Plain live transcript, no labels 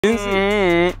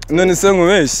none se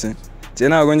nkubeshye je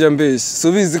ntago njya mbeshye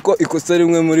subizi ko ikosa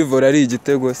rimwe muri vora ari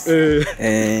igitego se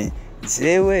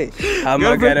jewe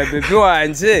hamagara bebe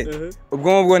wanje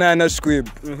ubwo nta nashwib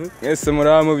mwese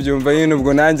muraba byumva yine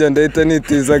ubwo nanjye ndahita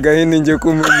nitiza gahini nge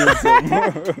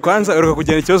kumunyuzamo kwanza uruka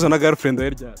kugena ikibazo na girlfriend we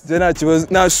rya je nta kibazo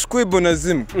nta shwib na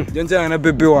zimwe je njyana na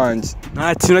bebe wanje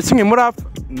nta kintu na kimwe murapfa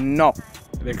no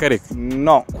reka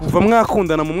no kuva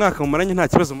mwakundana mu mwaka mumaranye nta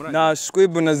kibazo muranye nta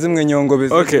shwib na zimwe nyongo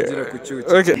bezigira ku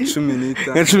cyuki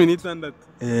 16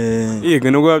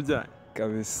 yego nubwo wabyaye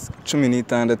kabisa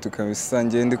 16 kabisa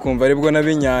ngiye ndi kumva aribwo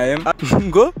nabinyayemo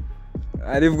ngo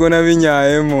aribwo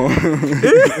nabinyayemo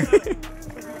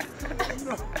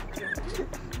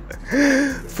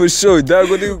for sure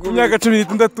dago ndi ku myaka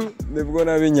 16 nibwo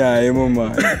nabinyayemo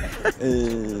man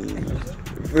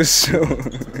for sure.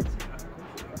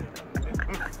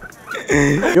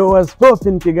 Yo, what's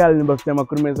poppin' Kigali nibafite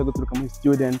amakuru meza guturuka muri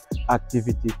student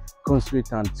activity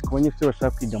consultant ku banyeshuri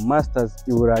bashaka kwiga masters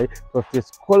i Burayi bafite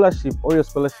scholarship oyo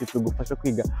scholarship igufasha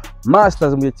kwiga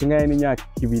masters mu gihe kingana n'imyaka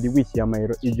 2 wishyuye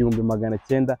amayero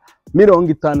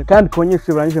 1950 kandi ku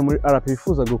banyeshuri barangije muri RP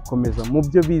bifuza gukomeza mu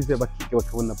byo bize bakiga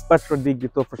bakabona bachelor degree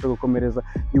tofasha gukomereza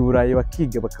i Burayi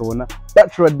bakiga bakabona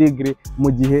bachelor degree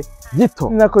mu gihe gito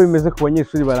nako bimeze ku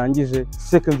banyeshuri barangije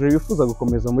secondary bifuza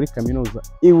gukomeza muri kaminuza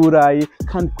i Burayi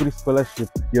kandi kuri scholarship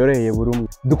yoreye buri umwe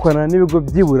dukorana n'ibigo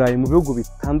by'i Burayi mu bihugu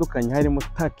bitandukanye harimo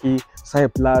Turkey,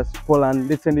 Cyprus, Poland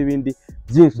ndetse n'ibindi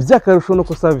byinshi by'akarusho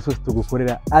nuko services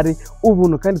tugukorera ari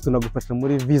ubuntu kandi tunagufasha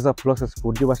muri visa process ku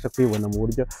buryo ubasha kwibona mu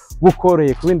buryo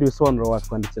bukoroheye ku bindi bisobanuro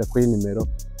watwandikira kuri nimero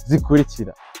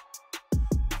zikurikira.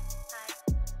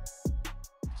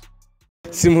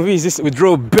 Simubizi, we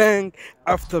draw bang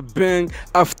after bang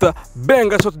after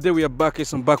bang. So today we are back,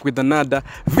 I'm back with another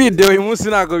video. Uyu munsi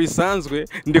ntago bisanzwe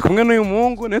ndi kumwe n'uyu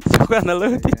muhungu netwekana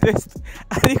loyalty test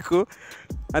ariko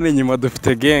ane nyuma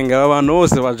dufite gang abantu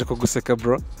bose baje kuguseka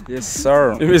bro. Yes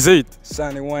sir. Is it?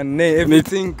 Sunny one day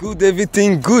everything good,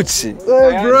 everything Gucci.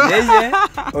 Oh, bro. Yeah.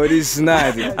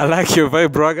 Original. I like your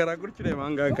vibe bro. Agaragurikire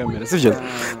manga kamera. Sivyo?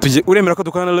 Tuje uremera ko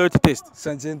dukorana loyalty test.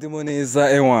 Sanje ndimo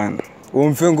neza ewan.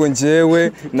 Umve ngo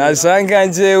njewe najanga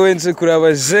njewe nje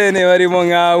kuraba jene barimo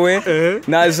nkawe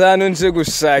najano nje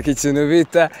gushaka ikintu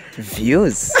bita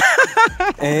views.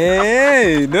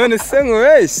 None se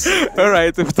nkubeshye.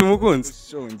 Alright, ufite umukunzi.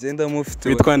 Ngenda mufite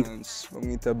witwande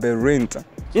bamwita Berinta.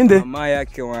 Inde? Mama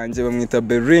yake wanje bamwita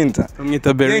Berinta.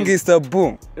 Bamwita Berinta. Gangsta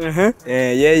boom.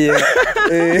 Yeah.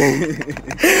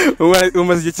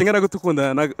 Umaze igihe kingana gute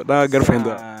ukundana na girlfriend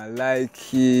wawe? Like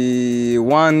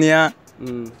 1 year.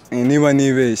 Niba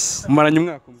nibeshye. Umaranye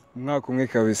umwaka umwe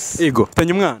kabisa. Yego,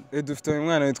 ufitanye umwana? Dufitanye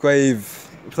umwana witwa Eve.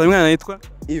 Ufitanye umwana witwa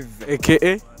Eve.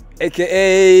 aka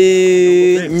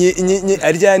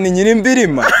aryani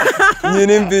nyirimbirima.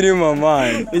 Nyirimbirima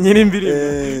man. Nyirimbirima.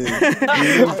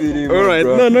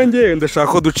 Alright, no ngewe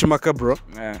ndashaka ko duca impaka bro.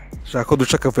 Ndashaka ko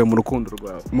duca akavuye mu rukundo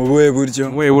rwawe. Mu buhe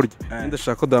buryo?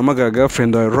 Ndashaka ko duhamagara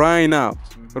girlfriend wawe right now.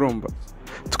 Urumva?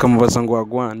 Tukamubaza ngo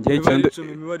wagwanje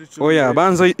oya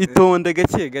banza itonde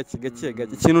gake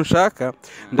ikintu nshaka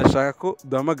ndashaka ko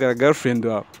duhamagara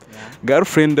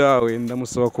girlfriend wawe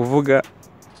ndamusaba kuvuga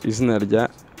izina rya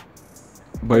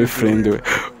boyfriend we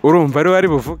urumva ari wari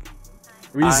buvuge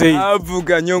wizeye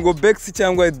avuga Nyongo Bex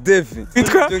cyangwa Devi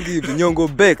ibyo ngibyo Nyongo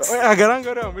Bex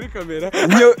agaranga ari muri kamera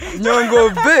Nyongo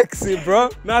Bex bro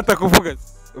natakuvuga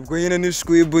ubwo nyine ni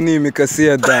shwibu ni imikasi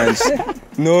ya dance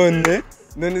none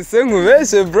se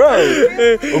nkubeshye bro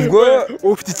ubwo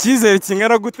ufite icyizere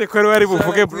kingana gute ko ari wari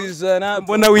buvuge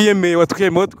mbona wiyemeye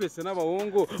watwemeho twese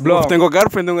n'abahungu ufite ngo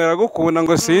girlfriend ngo yaragukunda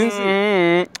ngo sinzi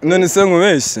none se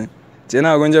nkubeshye je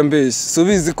ntago njya mbeshye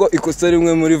subizi ko ikosa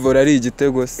rimwe muri vora ari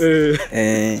igitego se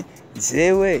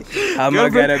jewe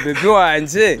hamagara bebe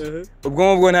wanje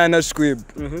ubwo nta nashwib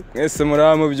mwese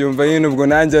muraba byumva yine ubwo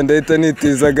nanjye ndahita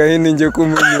nitiza gahini nge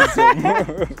kumunyuzamo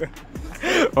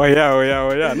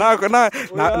oya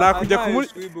nakujya kumuri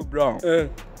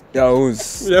Yahuz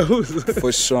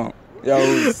for sure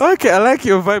Yahuz. Okay, I like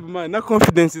your vibe man. Na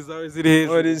confidence is always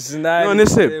original. None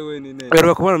se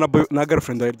rero kubona na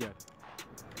girlfriend wawe ryari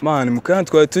man mukanya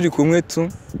twari turi kumwe tu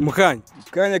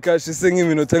mukanya kashize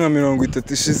nk'iminota nka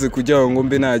 30 ishize kugira ngo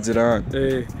mbe nagera hano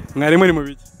mwari muri mu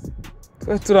biki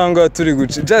turanga turi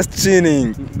guci just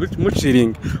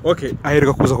chilling okay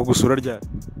aheruka kuza kugusura ryari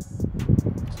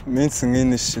minsi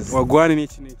nk'ini ishize wagwani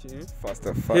n'iki fast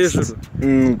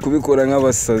kubikora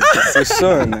nk'abasazi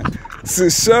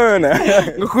sishona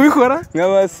ngo kubikora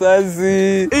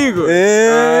nk'abasazi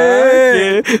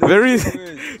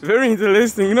very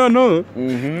interesting no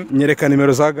nyereka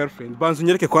nimero za girlfriend banza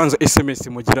unyereke kwanza SMS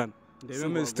mugirana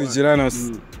SMS tugirana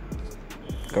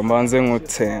kambanze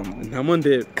nkutemo ntamo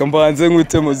ndebe kambanze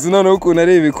nkutemo zino no ukuntu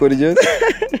ari ibikoryo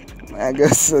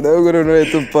agasa nabwo rero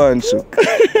uhita upanshuka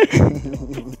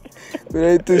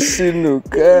urahita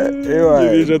ushinuka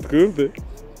nibije twumve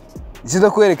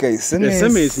zidakwereka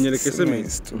SMS nyereka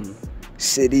SMS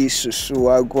sheri shushu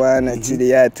wagwana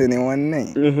kiriyate ni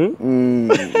wane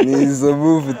nizo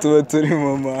move tuba turi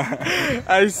mama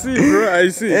I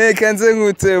see kanze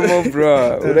nkutemo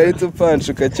bro urahita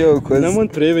upanshuka cyokoze namo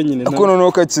turebe nyine ako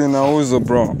noneho kakina uzo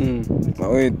bro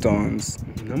witonze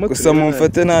gusa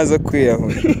mumfate naza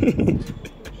kwiyahura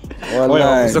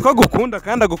wallahi uko gukunda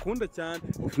kandi agukunda cyane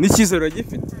n'ikizero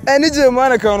gifite n'igihe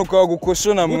mana kantu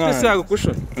kagukoshona mwana utese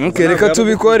yagukoshona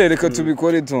reka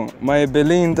tubikore to my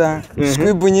Belinda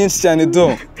swibu nyinshi cyane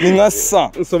do ni nka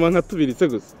sa usoma nka tubiri se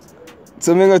gusa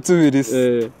nsome nka tubiri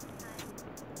se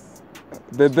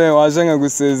bebe waje nka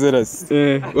gusezera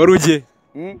se warugiye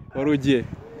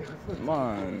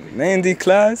man 90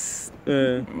 class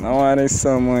naware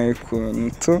somewhere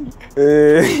kuntu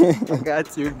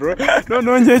got you bro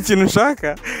no ngiye ikintu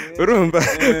nshaka urumva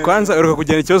kwanza uruka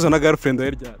kugena ikibazo na girlfriend we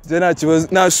ryari je nta kibazo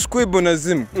nta shwibu na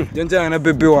zimwe je njyana na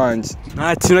bebe wanje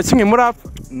nta kintu na kimwe muri apfa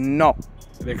no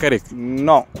reka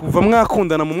no kuva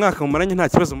mwakundana mu mwaka mumaranye nta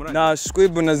kibazo muri nta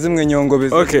shwibu na zimwe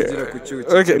nyongobeza kugira ku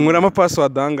cyuki okay ngurama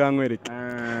password anga nkwereke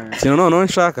kintu none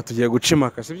nshaka tugiye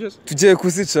gucimaka sibyo tugiye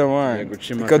kuzica man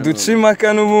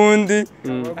kaducimaka nubundi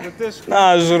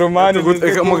nta joro man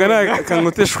mugana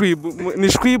kangote shwibu ni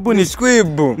shwibu ni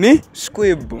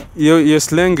shwibu iyo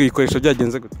slang ikoresha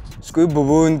byagenze gute shwibu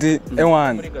bundi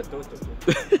ewan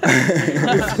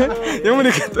yo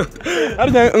muri gato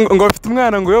arya ngo afite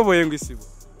umwana ngo yoboye ngo isibo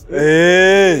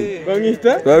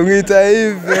bamwita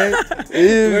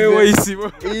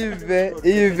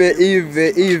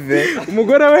Ive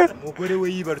umugore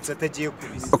we yibarutse atagiye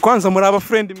kubisa kwanza muri aba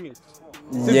friend mwe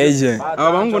yeye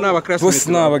aba bahungu ni aba classmates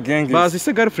bose ni aba gang bazi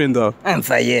se girlfriend wawe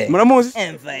Mfite muramuzi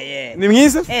ni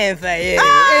mwiza Mfite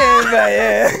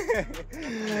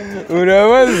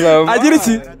urabaza agira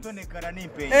iki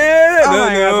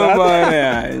no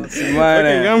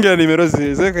mana ngambya nimero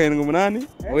zize 78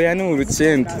 oya ni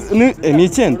urucyenda ni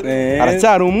 9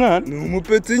 aracyari umwana ni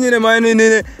umupeti nyine mane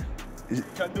nene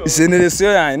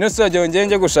generation yanjye no so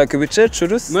njye gushaka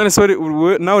ibicecuru none so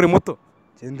nawe uri muto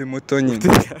ndi muto nyine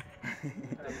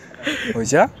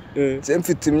oya je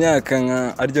mfite imyaka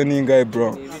nka aryo ningaye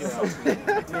bro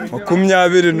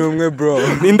 21 bro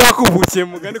nindakuvukiye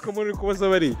mugani ko muri kubaza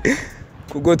bari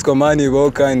kugotwa mani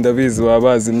bo kandi ndabizi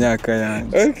wabaza imyaka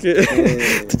yanjye okay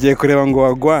tugiye kureba ngo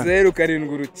wagwa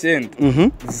 079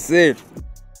 0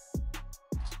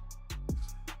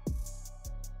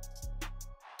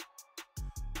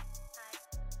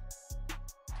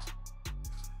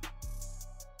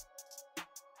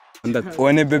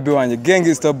 One baby wanjye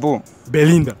gangster boo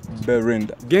Belinda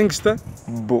gangster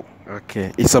boo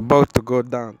okay it's about to go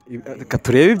down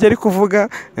katurebe ibyo ari kuvuga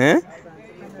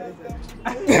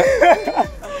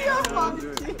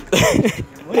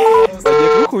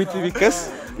agiye kubita ibikasi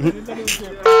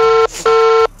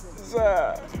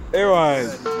ewan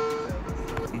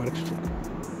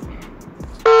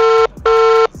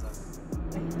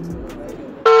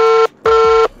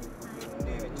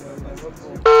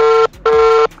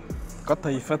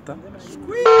katayifata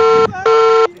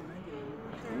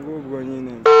ngubwo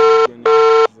nyine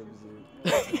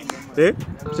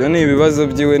byo ni ibibazo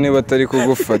byiwe niba atari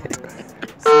kugufata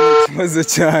ikibazo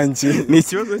cyanjye ni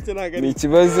ikibazo cye ni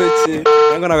ikibazo cye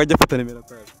cyangwa ntabwo ajya afata nimero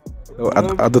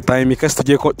adutaye imikasi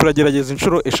tugiye turagerageza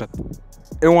inshuro 3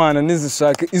 ewana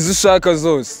nizishaka izo ushaka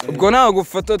zose ubwo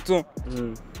nagufata tu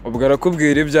ubwo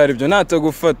arakubwira ibyo ari byo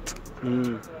natagufata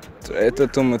turahita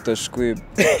tumutashwiba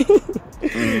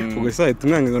ubwo se ahita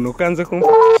umwanga ngo nuko yanze kumva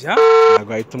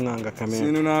ntabwo ahita umwanga kamera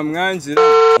ikintu namwangira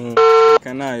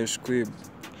reka nayishwiba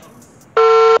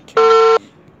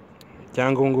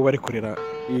cyangwa ngo bari kurera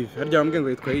Yves harya wambwiye ngo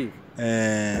yitwa Yves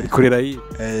ari kurera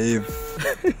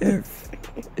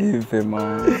Yves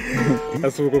man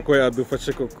asubuka ko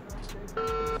yadufashe koko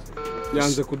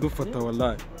yanze kudufata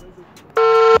wallahi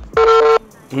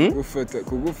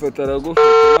kugufata aragufata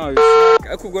ntabishaka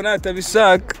ariko ubwo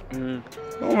natabishaka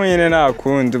n'umunyine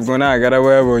nakundi ubwo ntabwo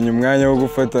araba yabonye umwanya wo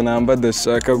gufata namba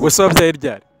adashaka gusa wabyaye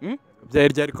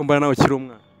ryari ko mbona nawe ukiri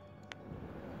umwana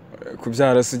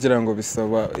kubyara se ugira ngo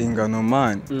bisaba ingano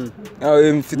mani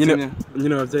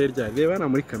nyine wabyaye ryari reba na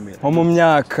muri kamera nko mu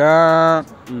myaka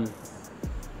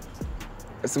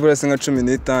ese burase nka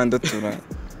 16 ra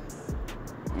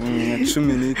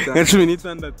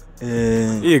 16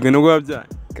 yego nubwo wabyaye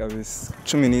kabisa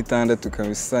 16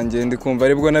 kabisa ngende kumva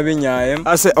aribwo nabinyayemo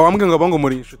ase awambwe ngo abango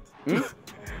muri inshuti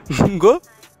ngo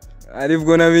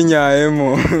aribwo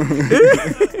nabinyayemo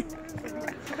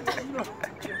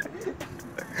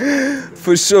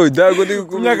for sure dago ndi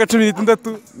ku myaka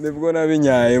 16 nibwo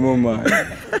nabinyayemo man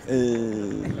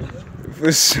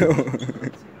for sure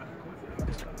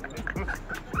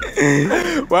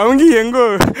wambwiye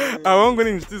ngo abahungu ni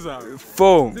inshuti zawe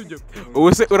sibyo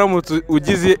ubu se uramutse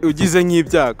ugize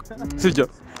nk'ibyago sibyo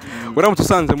uramutse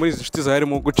usanze muri izi inshuti zawe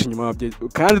harimo guca inyuma ababyeyi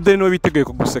kandi dore niwe biteguye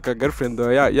kuguseka girlfriend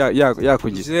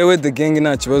yakugize jewe the gang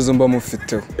nta kibazo mba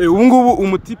mufiteho ubu ngubu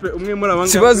umutipe umwe muri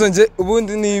abanga kibazo nje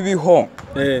ubundi nibiho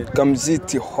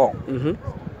kamziti ho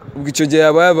ubwo icyo gihe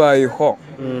yabayeho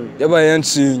yabaye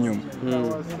yanciye inyuma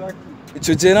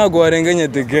icyo gihe ntabwo warenganya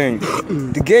the gang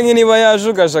niba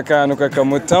yajugaje akantu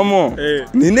kakamutamo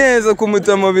ni neza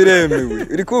kumutamo biremewe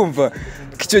uri kumva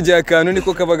icyo gihe akantu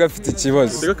niko kaba gafite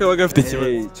ikibazo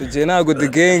icyo gihe ntabwo the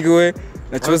gang we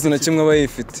nta kibazo na kimwe aba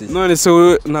yifitiye none se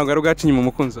wowe ntabwo ari ubwacu inyuma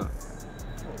umukunzi wawe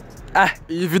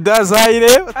iyi video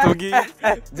zayireba tubwiye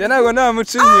njye ntabwo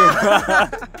namuca inyuma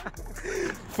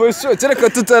for sure kereka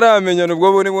tutaramenyana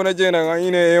ubwo bo nibwo nagenda nka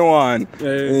nyine A1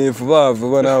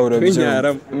 vuba nawe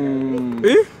urabyara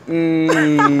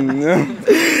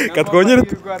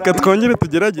katwongere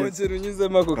tugerageze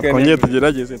katwongere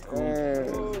tugerageze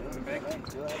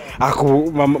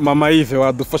ako mama Yves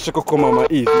wadufashe koko mama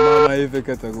Yves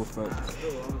katagufasha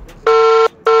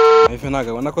Yves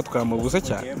nagabona ko twamubuze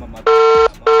cyane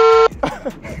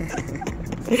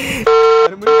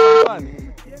ari muri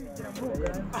Tanzania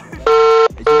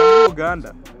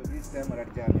Uganda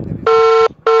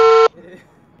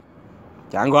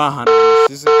cyangwa ahantu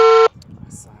hashize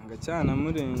usanga cyana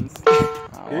murenze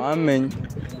wamenya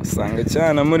usanga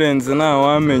cyana murenze nta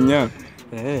wamenya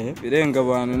birenga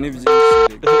abantu ni byinshi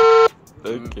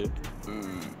okay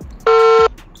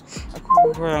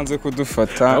ko yanze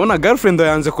kudufata abona girlfriend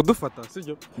yanze kudufata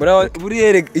sibyo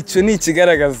buriya icyo ni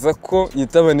ikigaragaza ko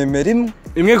yitaba nimero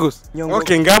imwe gusa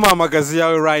okay ngamamagazi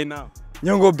yawe right now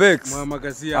Nyongo Bex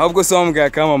muhamagazi yawe ahubwo se wambwiye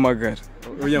akamamagara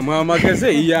oya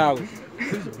muhamagaze iyawe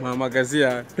muhamagazi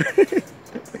yawe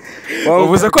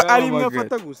uvuze ko ari imwe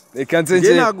afata gusa reka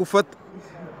nze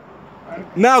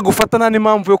nagufata nta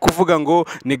n'impamvu yo kuvuga ngo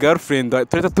ni girlfriend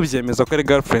tureta tubyemeza ko ari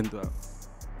girlfriend wawe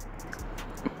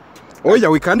oya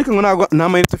wikandika ngo nta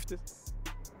mayinite ufite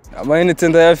amayinite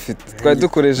ndayafite twari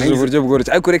dukoresheje uburyo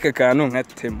bworoshye ariko reka akantu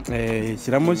nkatemo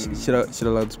shyiramo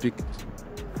shyira loudspeaker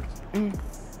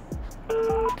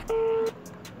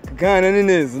gana ni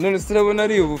neza none se urabona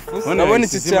ari ubufuso nabona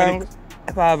iki cyangwa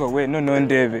baba we none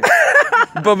ndebe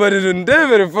baba rero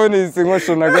ndebere phone yisi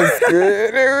nkosho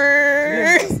nagasikere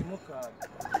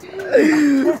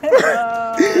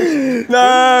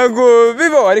nago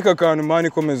biba ariko akantu mani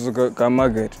komeza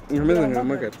kamagara nkomeza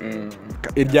nkamagara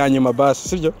irya nyuma basi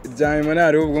sibyo irya nyuma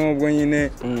nari ubwo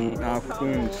nyine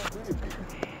nakundi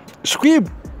shwib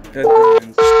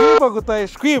agutaye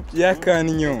shwib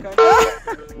yakanyo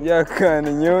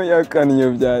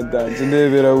byadanje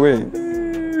ndebera we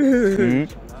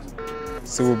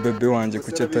so bebe wanjye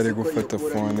kuki atari gufata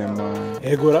phone ma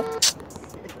egora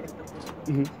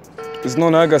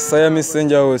none agasaya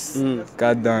misenge hose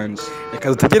kadanje reka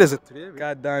dutegereze turebe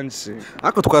kadanje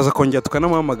ariko twaza kongera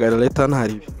tukanamuhamagara leta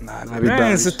ntari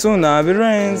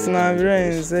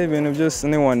nabirenze ibintu byose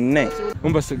ni one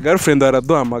umva se girlfriend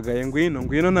araduhamagaye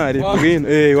ngwino ntari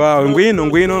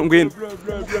ngwino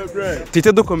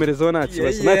tite dukomerezaho nta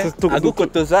kibazo natwe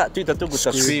agukotoza twita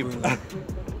tuguta swipe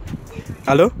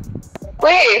allo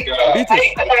Oui. Bite.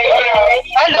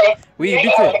 Allo. Oui,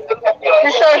 bite.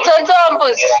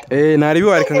 Nari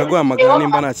wareka nkaguhamagara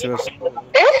nimba nta kibazo.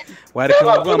 Wareka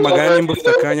nkaguhamagara nimba ufite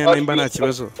akanya nimba nta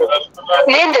kibazo.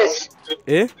 Ninde?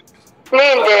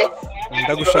 Ninde?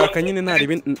 Ndagushaka nyine ntari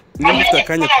nimba ufite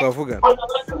akanya twavugana.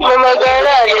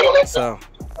 Mamagara. Sawa.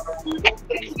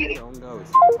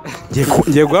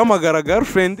 Ngiye guhamagara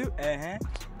girlfriend.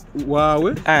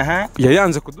 Wawe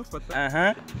yayanze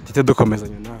kudufata tite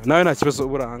dukomezanya nawe nta kibazo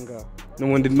ubura ahangaha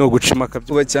n'ubundi no gucima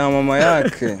kabyo uba cya mama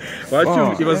yake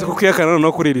wacyo ibaze ko kwiyakana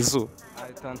no kurira izuba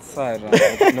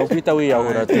no kwita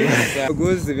wiyahura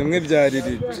guzi bimwe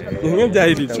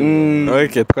byaririje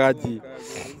okay twagiye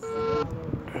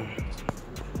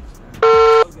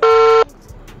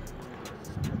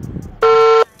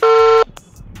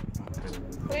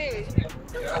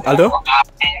Allo?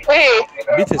 Oui.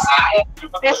 Bite se?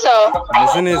 Eso.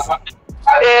 Meze neza?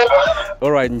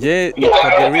 Alright, nje nitwa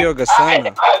Derio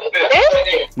Gasana.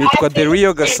 Nitwa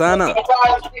Derio Gasana.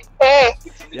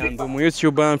 Ndi umu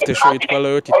YouTuber mfite show yitwa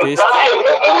Loyalty Test.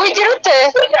 Ugira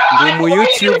ute? Ndi umu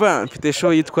YouTuber mfite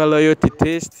show yitwa Loyalty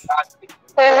Test.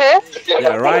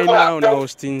 Yeah, right now na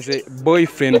hostinze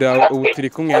boyfriend ubu turi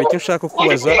kumwe ariko nshaka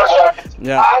kubaza.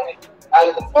 Yeah.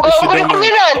 ngo uri kumwe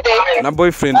nande na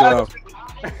boyfriend wawe.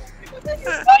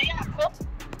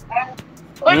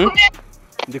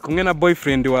 Ndi kumwe na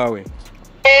boyfriend wawe.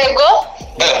 yego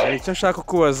Icyo nshaka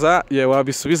kubaza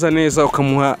wabisubiza neza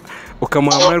ukamuha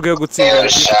amahirwe yo gutsinda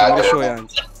muri show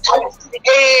yanjye.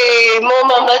 mu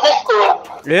mama ze ko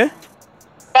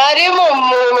ari mu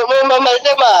mama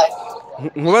ze mari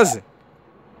nkubaze.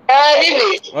 ari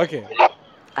bi Okay.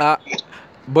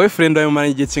 Boyfriend wawe mumara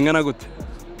igihe kingana gute?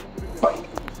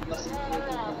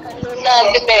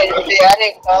 nandi mezi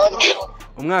arengaho.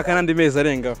 Umwaka n'andi mezi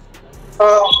arengaho.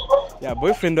 Ya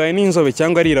boyfriend wawe ni inzobe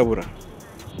cyangwa arirabura?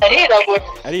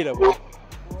 Arirabura.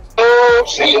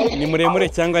 Ni muremure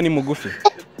cyangwa ni mugufi?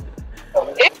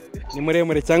 Ni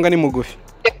muremure cyangwa ni mugufi?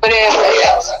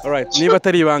 Alright, niba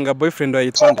atari ibanga boyfriend wawe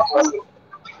yitwa nde?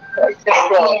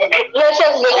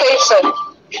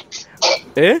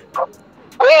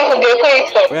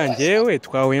 Oya njyewe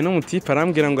twahuye n'umutipe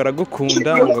arambwira ngo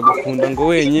aragukunda, ngo agukunda ngo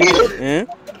wenyine,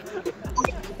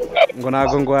 ngo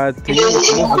ntago ngo atinya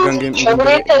kumuvuga ngo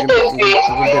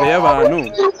imbere y'abantu.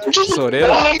 So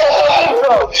rero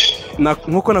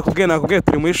nkuko nakubwiye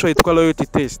turi muri show yitwa Loyalty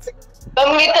Test.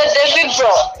 Bamwita David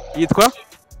bro. Yitwa?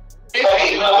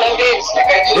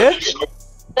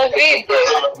 David.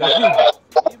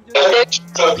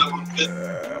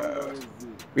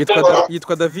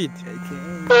 Yitwa David.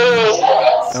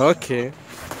 Okay.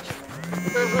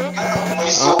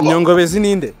 Nyongobezi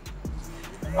ninde?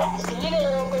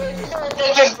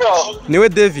 Niwe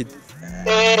David.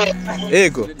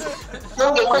 Ego.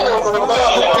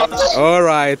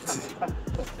 Alright.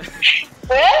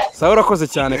 Sawa urakoze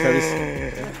cyane kabisa.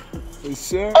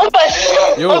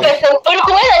 Uri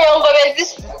kumwe na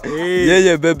Nyongobezi?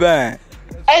 Yeye bebe.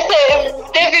 Ese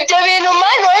David byo bintu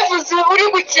mani wavuze uri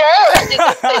gukira.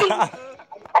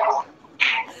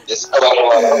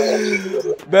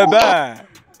 Bebe.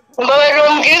 Mbabara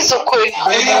umbwiza ukuri.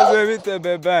 Bebe bite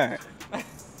bebe.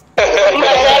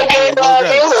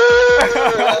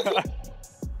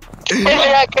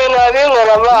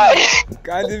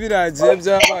 Kandi biragiye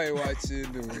byabaye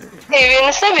wakinduwe.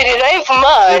 Ibintu se biri live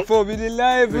man. Ifo biri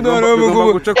live none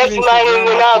mugo guca kuri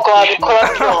Instagram nako wabikora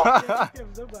bro.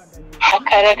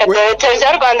 Akareka Leta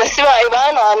y'u Rwanda siba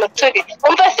ibana hano turi.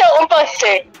 Umva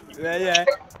se. Yeah.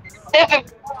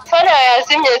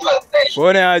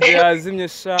 Fone yazimye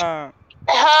sha.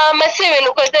 Masi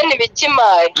ibintu ukoze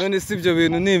n'ibikimari. None si ibyo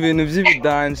bintu ni ibintu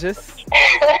by'ibidanje se.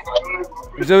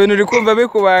 Ibyo bintu uri kumva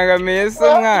bikubangamiye se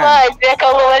mwana. Reka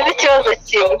mubaze ikibazo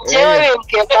kimwe. Jewe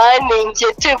bimbwiye kandi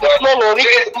ngiye turi gukina no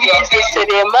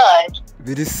biri mari.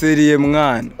 Biri seriye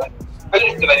mwana.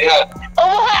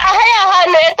 Ubu aha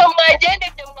hantu eto mwagende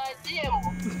byo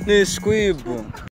mwagiyemo. Ni shwibu.